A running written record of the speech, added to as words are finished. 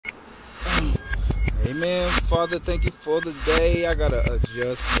Amen. Father, thank you for this day. I gotta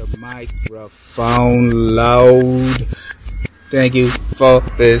adjust the microphone loud. Thank you for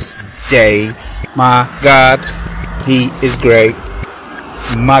this day. My God, He is great.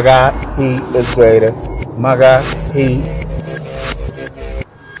 My God, He is greater. My God, He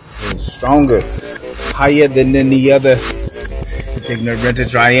is stronger, higher than any other. It's ignorant to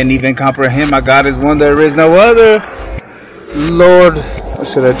try and even comprehend. My God is one, there is no other. Lord,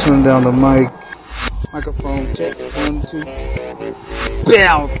 should I turn down the microphone? Check 1, 2.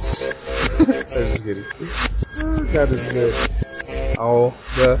 Bounce. I'm just kidding. God is good all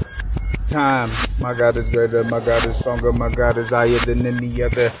the time. My God is greater. My God is stronger. My God is higher than any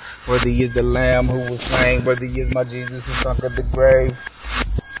other. Worthy is the Lamb who was slain. Worthy is my Jesus who conquered the grave.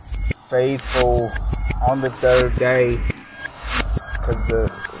 Faithful on the third day.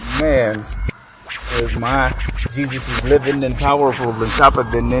 Because my Jesus is living and powerful and sharper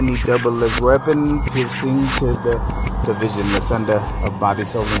than any double-edged weapon, piercing to the division asunder of body,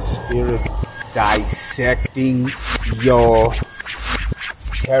 soul, and spirit, dissecting your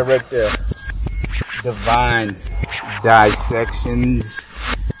character, divine dissections.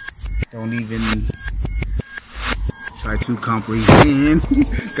 Don't even try to comprehend.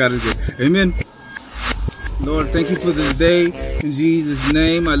 God is good. Amen. Lord, thank you for this day. In Jesus'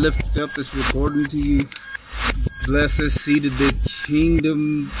 name, I lift up this recording to you. Bless us, seed of the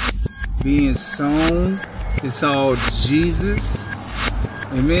kingdom being sown. It's all Jesus.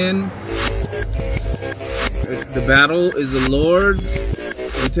 Amen. The battle is the Lord's.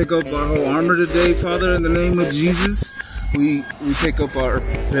 We take up our whole armor today, Father, in the name of Jesus. We take up our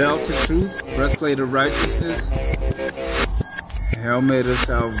belt of truth, breastplate of righteousness, helmet of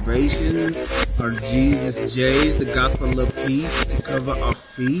salvation, our Jesus J's, the gospel of peace to cover our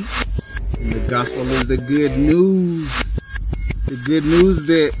feet. And the gospel is the good news. The good news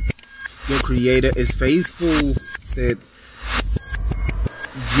that your Creator is faithful, that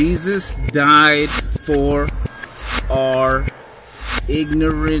Jesus died for our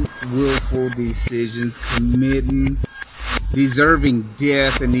ignorant, willful decisions, deserving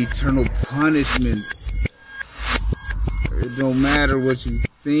death and eternal punishment. It don't matter what you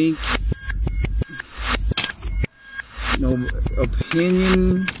think. No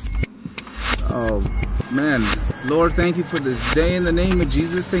opinion. Oh man, Lord, thank you for this day in the name of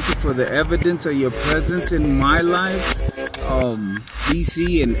Jesus. Thank you for the evidence of your presence in my life.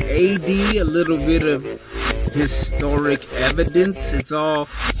 BC and AD, a little bit of historic evidence. It's all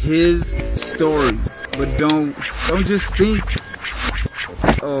His story, but don't just think.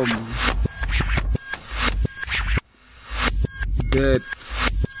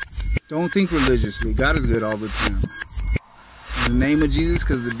 Don't think religiously. God is good all the time. In the name of Jesus,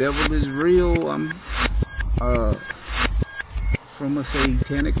 because the devil is real. I'm from a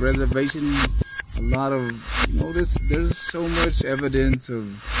satanic reservation. A lot of, there's so much evidence of,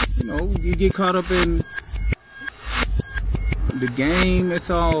 you get caught up in the game. It's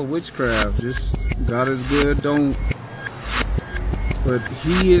all witchcraft. Just God is good. But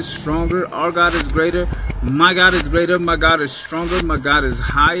He is stronger. Our God is greater. My God is greater. My God is stronger. My God is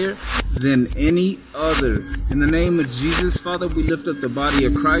higher than any other. In the name of Jesus, Father, we lift up the body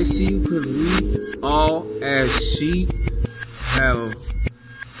of Christ to you, because we all as sheep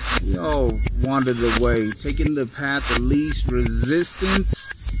we all wandered away, taking the path of least resistance.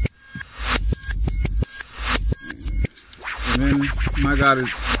 Amen. My God,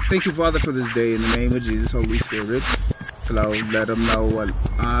 thank you, Father, for this day. In the name of Jesus, Holy Spirit, flow. Let them know what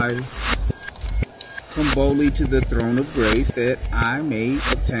I come boldly to the throne of grace, that I may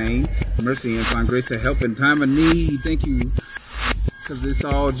obtain mercy and find grace to help in time of need. Thank you, because it's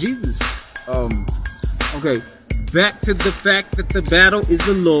all Jesus. Okay, back to the fact that the battle is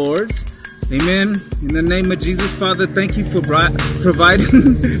the Lord's. Amen. In the name of Jesus, Father, thank you for providing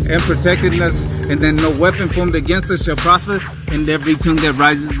and protecting us, and then no weapon formed against us shall prosper, and every tongue that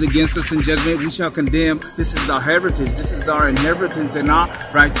rises against us in judgment we shall condemn. This is our heritage. This is our inheritance, and our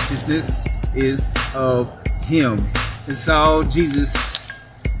righteousness is of Him. It's all Jesus.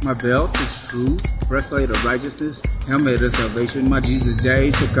 My belt of truth, breastplate of righteousness, helmet of salvation, my Jesus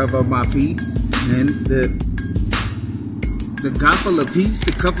J's to cover my feet, and the gospel of peace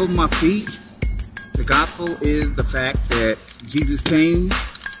to cover my feet. The gospel is the fact that Jesus came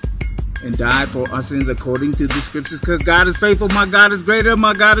and died for our sins according to the scriptures, because God is faithful. My God is greater.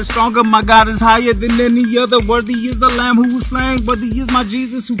 My God is stronger. My God is higher than any other. Worthy is the Lamb who was slain. Worthy is my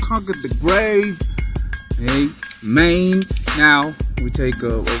Jesus who conquered the grave. Amen. Now we take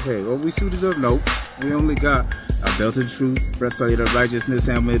we suited up? Nope. We only got our belt of truth, breastplate of righteousness,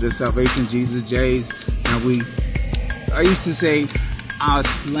 helmet of salvation, Jesus J's. Now I used to say, I'll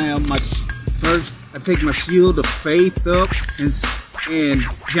slam my First, I take my shield of faith up and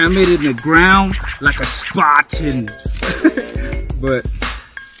jam it in the ground like a Spartan. But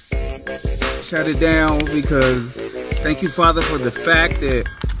shut it down, because thank you, Father, for the fact that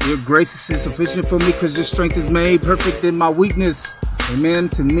your grace is sufficient for me, because your strength is made perfect in my weakness. Amen.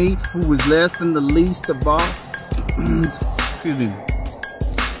 To me, who is less than the least of all. Excuse me.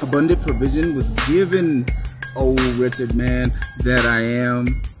 Abundant provision was given, oh wretched man that I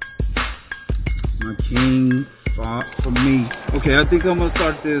am. My King fought for me. Okay, I think I'm gonna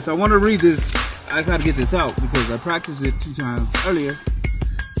start this. I want to read this. I gotta get this out because I practiced it 2 times earlier.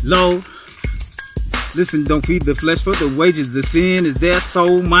 Lo, listen, don't feed the flesh, for the wages of sin is death.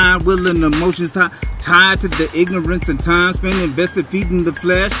 Soul, mind, will, and emotions tied to the ignorance and time spent invested feeding the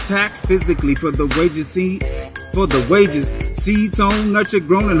flesh. Tax physically for the wages, seed sown, nurtured,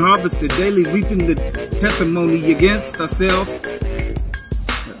 grown, and harvested. Daily reaping the testimony against ourselves.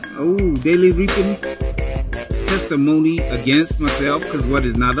 Oh, daily reaping testimony against myself, because what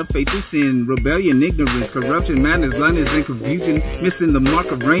is not of faith is sin, rebellion, ignorance, corruption, madness, blindness, and confusion, missing the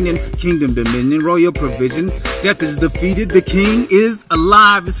mark of reigning, kingdom, dominion, royal provision. Death is defeated, the King is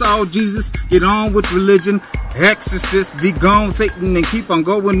alive. It's all Jesus. Get on with religion. Exorcist, be gone, Satan, and keep on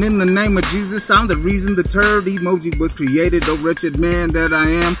going in the name of Jesus. I'm the reason the third emoji was created, oh wretched man that I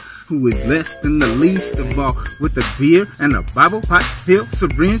am, who is less than the least of all, with a beer and a Bible, pipe, pill,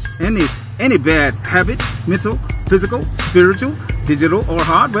 syringe, any bad habit, mental, physical, spiritual, digital, or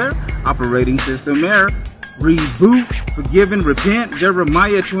hardware, operating system error, reboot, forgive and repent.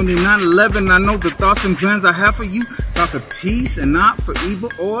 Jeremiah 29:11. I know the thoughts and plans I have for you, thoughts of peace and not for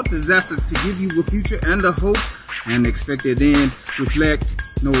evil or disaster, to give you a future and a hope and expected end. Reflect,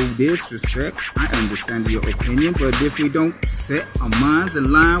 no disrespect, I understand your opinion, but if we don't set our minds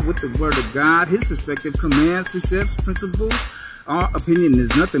in line with the word of God, his perspective, commands, precepts, principles, our opinion is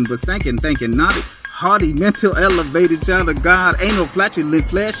nothing but thinking, naughty, hardy, mental, elevated child of God. Ain't no flatulent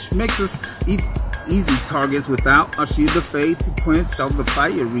flesh, makes us easy targets without our shield of faith to quench all the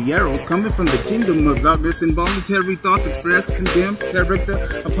fiery arrows coming from the kingdom of darkness. Involuntary thoughts expressed, condemned character,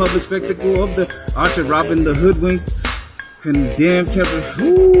 a public spectacle of the archer robbing the hoodwink. Condemned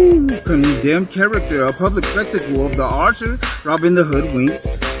character, a public spectacle of the archer robbing the hoodwinked.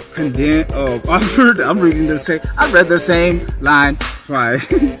 I'm reading the same. I read the same line twice.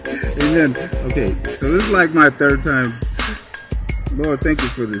 Amen. Okay, so this is like my 3rd time. Lord, thank you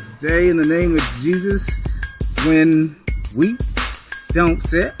for this day in the name of Jesus. When we don't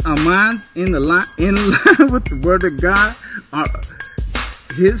set our minds in line with the word of God,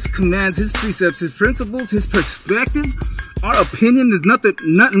 his commands, his precepts, his principles, his perspective, our opinion is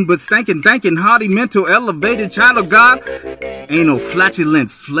nothing but thinking, hardy, mental, elevated child of God. Ain't no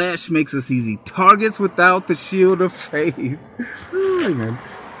flatulent flesh, makes us easy targets without the shield of faith. Amen.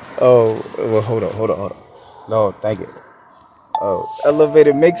 Oh, well, hold on. Lord, thank you. Oh,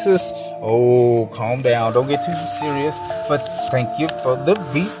 elevated makes us. Oh, calm down. Don't get too serious. But thank you for the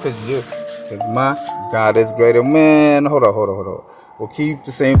beats, because my God is greater. Man, hold on. We'll keep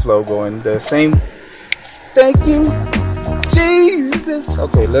the same flow going. The same. Thank you, Jesus.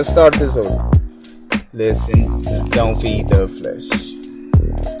 Okay, let's start this over. Listen, don't feed the flesh.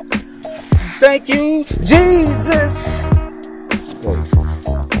 Thank you, Jesus.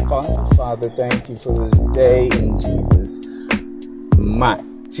 Father, thank you for this day in Jesus'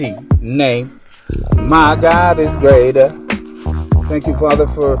 mighty name. My God is greater. Thank you, Father,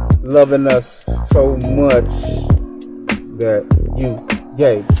 for loving us so much that you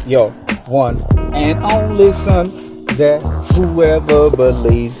gave your one and only Son, that whoever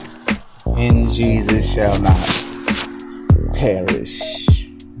believes in Jesus shall not perish,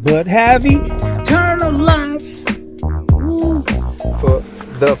 but have eternal life. Ooh. For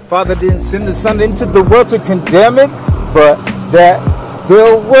the Father didn't send the Son into the world to condemn it, but that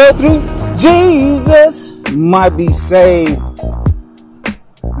the world through Jesus might be saved.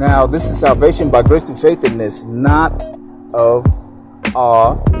 Now, this is salvation by grace through faith in this, not of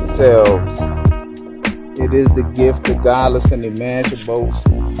ourselves. It is the gift of God, lest any man should boast.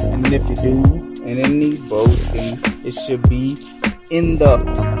 And if you do, and any boasting, it should be in the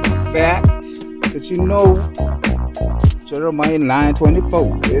fact that you know Jeremiah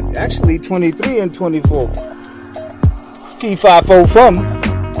 9:24. It actually 23 and 24. P54 from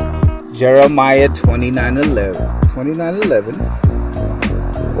Jeremiah 29:11. 29:11.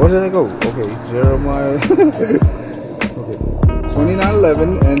 Where did I go? Okay, Jeremiah. Okay,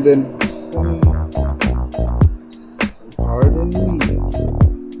 29:11, and then 20. Pardon me.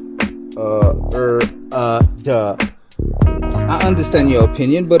 I understand your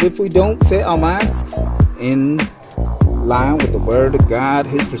opinion, but if we don't set our minds in line with the word of God,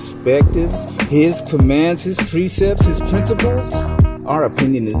 his perspectives, his commands, his precepts, his principles. Our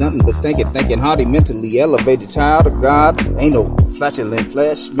opinion is nothing but stinking, thinking, hardy, mentally elevated child of God. Ain't no flatulent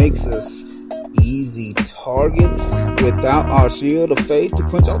flesh makes us easy targets without our shield of faith to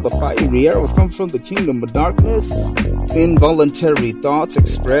quench all the fiery arrows come from the kingdom of darkness. Involuntary thoughts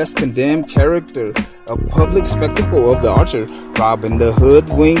express condemned character, a public spectacle of the archer, Robin the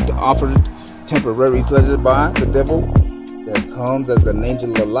hoodwinked, offered temporary pleasure by the devil that comes as an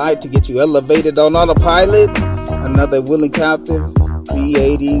angel of light to get you elevated on autopilot. Another willing captive,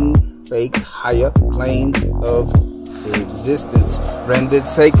 creating fake higher planes of existence, rendered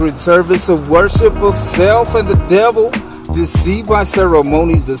sacred service of worship of self and the devil, deceived by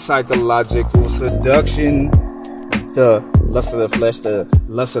ceremonies of psychological seduction, the lust of the flesh, the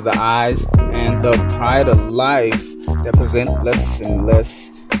lust of the eyes, and the pride of life that present less and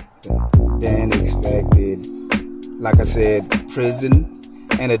less than expected. Like I said, prison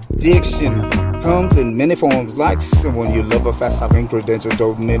and addiction comes in many forms, like someone you love, a fast-talking,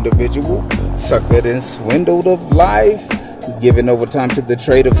 credential-toting individual, suckered and swindled of life, given over time to the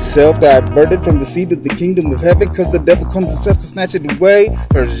trade of self, diverted from the seed of the kingdom of heaven, because the devil comes himself to snatch it away.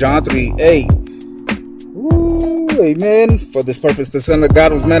 1 John 3:8. Ooh, amen. For this purpose, the Son of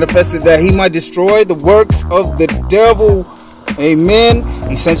God was manifested that he might destroy the works of the devil. Amen.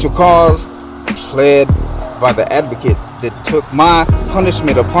 Essential cause pled by the advocate that took my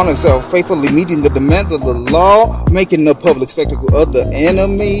punishment upon himself, faithfully meeting the demands of the law, making a public spectacle of the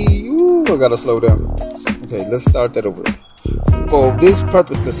enemy. Ooh, I gotta slow down. Okay, let's start that over. For this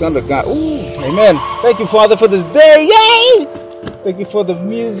purpose, the Son of God. Ooh, amen. Thank you, Father, for this day. Yay! Thank you for the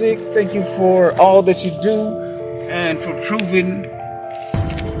music. Thank you for all that you do and for proving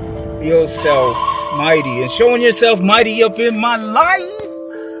yourself mighty and showing yourself mighty up in my life.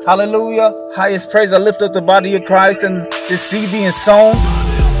 Hallelujah. Highest praise. I lift up the body of Christ and this seed being sown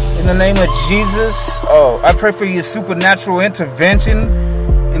in the name of Jesus. Oh, I pray for your supernatural intervention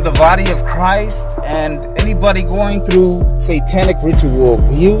in the body of Christ and anybody going through satanic ritual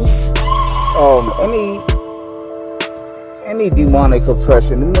abuse, any demonic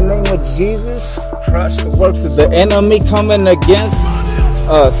oppression. In the name of Jesus, crush the works of the enemy coming against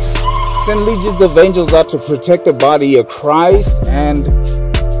us. Send legions of angels out to protect the body of Christ and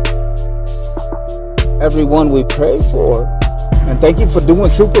everyone we pray for. And thank you for doing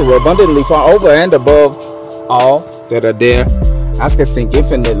super abundantly, far over and above all that are there. Ask and think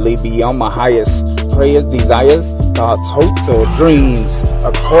infinitely beyond my highest prayers, desires, thoughts, hopes, or dreams,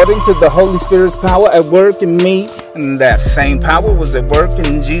 according to the Holy Spirit's power at work in me. And that same power was at work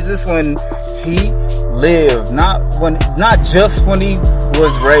in Jesus when he lived, not just when he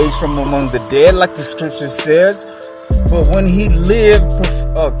was raised from among the dead, like the scripture says, but when he lived,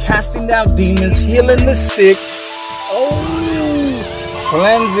 casting out demons, healing the sick,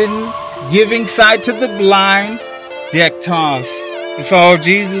 cleansing, giving sight to the blind, Dektos. It's all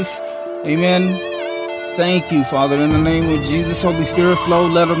Jesus. Amen. Thank you, Father, in the name of Jesus. Holy Spirit, flow,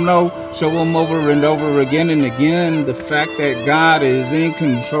 let them know. Show them over and over again and again the fact that God is in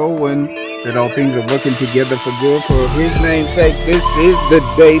control and that all things are working together for good for his name's sake. This is the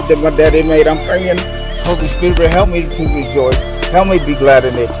day that my daddy made. I'm praying, Holy Spirit, help me to rejoice. Help me be glad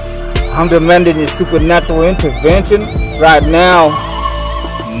in it. I'm demanding your supernatural intervention right now,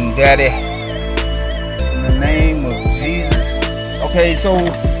 Daddy, in the name of Jesus. Okay, so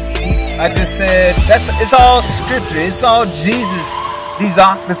I just said it's all scripture. It's all Jesus. These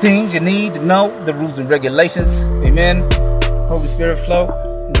are the things you need to know. The rules and regulations. Amen. Holy Spirit flow.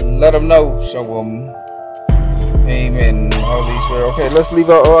 Let them know. Show them. Amen. Holy Spirit. Okay, let's leave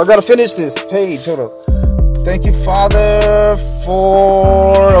out. I gotta finish this page. Hold up. Thank you, Father,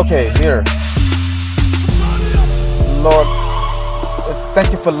 for. Okay, here. Lord,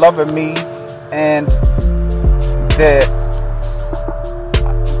 thank you for loving me and that.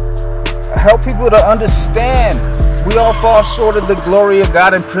 Help people to understand we all fall short of the glory of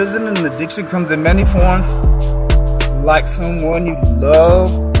God in prison, and addiction comes in many forms. Like someone you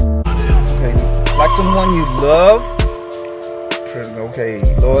love. Okay, like someone you love. Okay,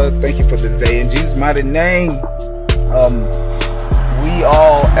 Lord, thank you for this day. In Jesus' mighty name, we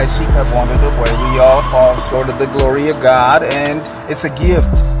all, as sheep have wandered away, we all fall short of the glory of God, and it's a gift.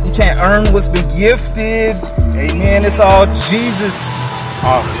 You can't earn what's been gifted. Amen. It's all Jesus.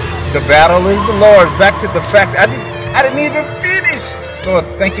 The battle is the Lord's. Back to the fact I didn't even finish. Lord,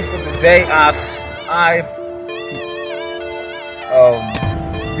 thank you for this day. I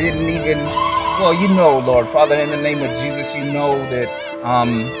didn't even. Well, you know, Lord, Father, in the name of Jesus, you know that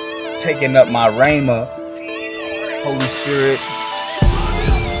I'm taking up my Rhema, Holy Spirit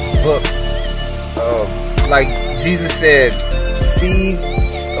book, like Jesus said, feed